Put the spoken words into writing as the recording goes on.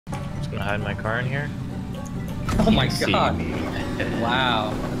just gonna hide my car in here. Oh my You see god. me.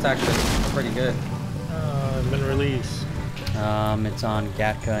 Wow, that's actually pretty good. I've been released. It's on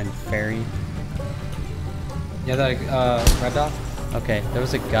Gatka and Ferry. Yeah, that red dot? Okay, there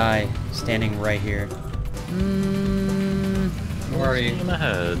was a guy standing right here. Where are you? In the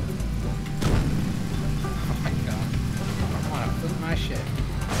head. Oh my god. I wanna flip my shit.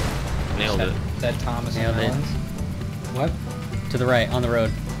 Nailed it. Dead Thomas Nailed and it. Melons. What? To the right, on the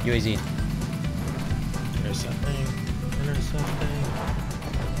road. UAZ. Intercepting. Intercepting.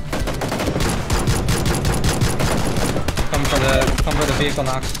 Come for the vehicle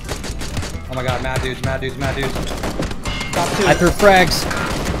knocks. Oh my god, mad dudes, mad dudes, mad dudes. Top two. I threw frags.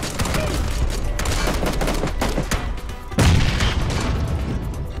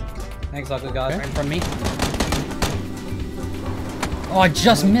 Thanks, lucky guys. Right in front of me. Oh, I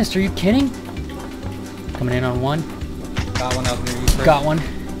just missed. Are you kidding? Coming in on one. Got one out near you, Chris. Got one.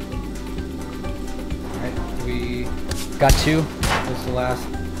 Alright, we Got two. this is the last.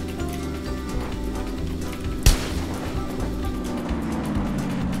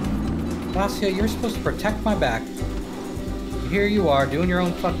 Lacia, you're supposed to protect my back. Here you are, doing your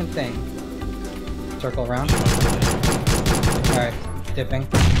own fucking thing. Circle around. Alright, dipping.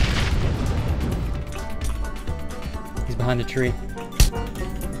 He's behind the tree.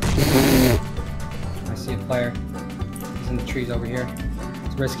 I see a player. He's in the trees over here.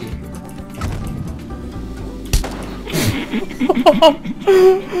 It's risky.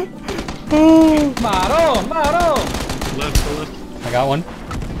 Maro! Maro! Left. I got one.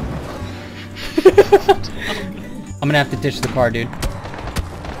 I'm gonna have to ditch the car, dude.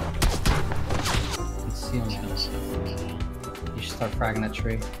 Let's see him. You should start fragging that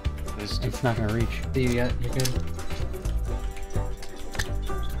tree. It's not gonna reach. See you yet? You're good?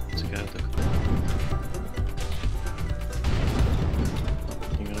 It's a guy at the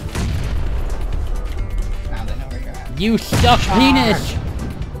Now they know where you're at. You suck, penis!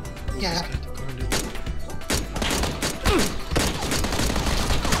 Yeah.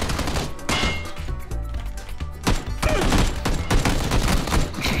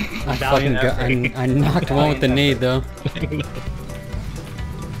 I knocked one with the nade though.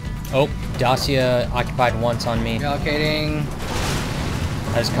 Oh, Dacia occupied once on me. Reallocating.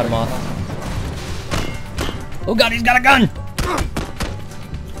 I just cut him off. Oh god, he's got a gun!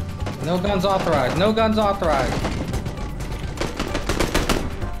 No guns authorized. No guns authorized.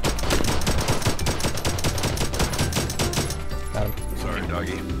 Got him. Sorry,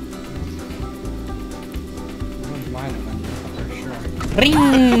 doggy. Wouldn't mind it when for sure.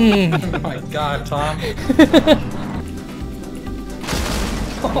 Ring! Oh my god, Tom.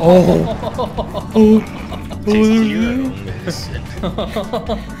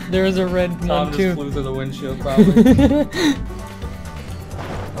 There's a red Tom one just too. flew through the windshield, probably.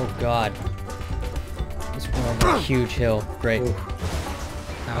 Oh god. This went over a huge hill. Great.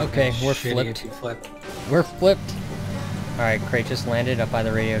 Okay, we're Shitty flipped. if you flip. We're flipped. Alright, Crate just landed up by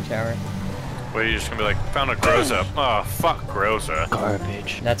the radio tower. Wait, you're just gonna be like, found a Groza. Oh, fuck Groza.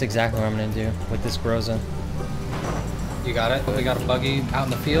 Garbage. That's exactly what I'm gonna do with this Groza. You got it. We got a buggy out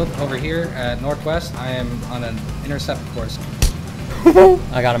in the field over here at Northwest. I am on an intercept course.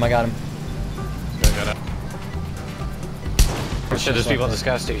 I got him, I got him. Got it. Oh shit, there's people at this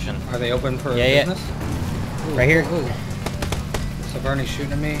gas station. Are they open for Yeah. business? Ooh, Right here. Ooh. Saverni's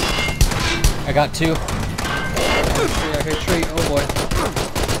shooting at me. I got two. I hit tree. Oh boy.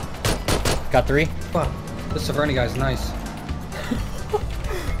 Got three. Fuck. This Saverni guy's nice.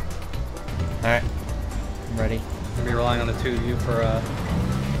 Alright. I'm ready. I'll be relying on the two of you for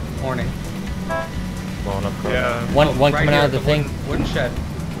warning. Blowing up car. Yeah. One Right coming here out at of the thing. Wooden shed.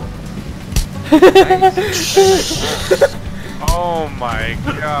 Oh my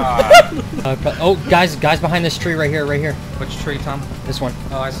god. Oh, guys behind this tree right here, right here. Which tree, Tom? This one.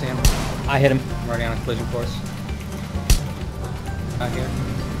 Oh, I see him. I hit him. I'm already on a collision course. Out here.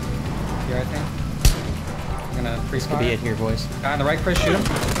 Here, I think. I'm gonna freeze Could be it here, boys. Guy on the right, Chris, shoot him.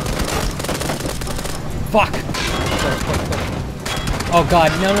 Fuck! Quick. Oh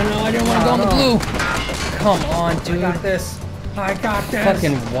god, no, I didn't want to go on the blue. Come on, dude. I got this. I got this.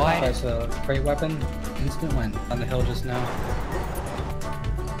 Fucking why? That's a great weapon. Instant win. On the hill just now.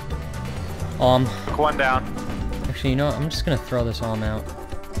 One down. Actually, you know what? I'm just gonna throw this all out.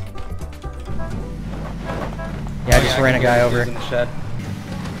 Yeah, I just ran a guy over. In the shed.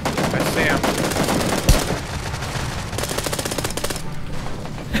 I see him.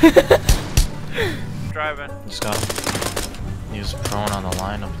 Driving. Just got him. He was prone on the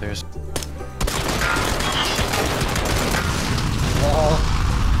line up there.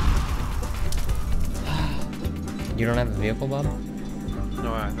 You don't have a vehicle, Bob?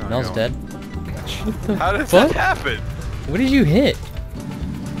 No, Mel's dead. How does that happen? What did you hit?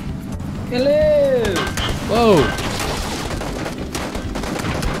 Hello! Whoa!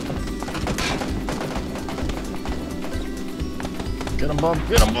 Get him, Bum!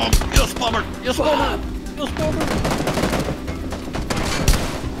 Get him, Bum! Yes, Bummer! Yes, Bummer! Yes, Bummer!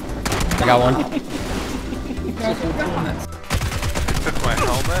 I got one. It took my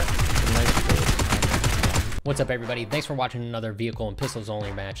helmet. What's up, everybody? Thanks for watching another vehicle and pistols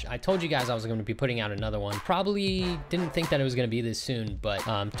only match. I told you guys I was going to be putting out another one. Probably didn't think that it was going to be this soon, but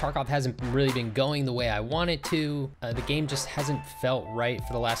Tarkov hasn't really been going the way I want it to. The game just hasn't felt right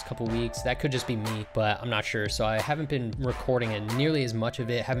for the last couple weeks. That could just be me, but I'm not sure. So I haven't been recording nearly as much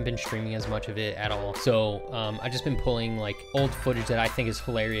of it, haven't been streaming as much of it at all. So I've just been pulling like old footage that I think is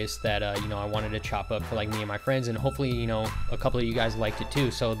hilarious that, you know, I wanted to chop up for like me and my friends, and hopefully, you know, a couple of you guys liked it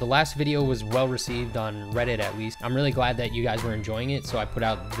too. So the last video was well received on Reddit. At least I'm really glad that you guys were enjoying it, so I put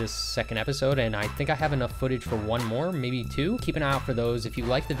out this second episode, and I think I have enough footage for one more, maybe two. Keep an eye out for those. If you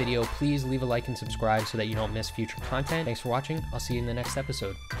like the video, please leave a like and subscribe so that you don't miss future content. Thanks for watching. I'll see you in the next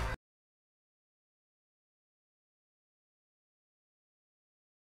episode.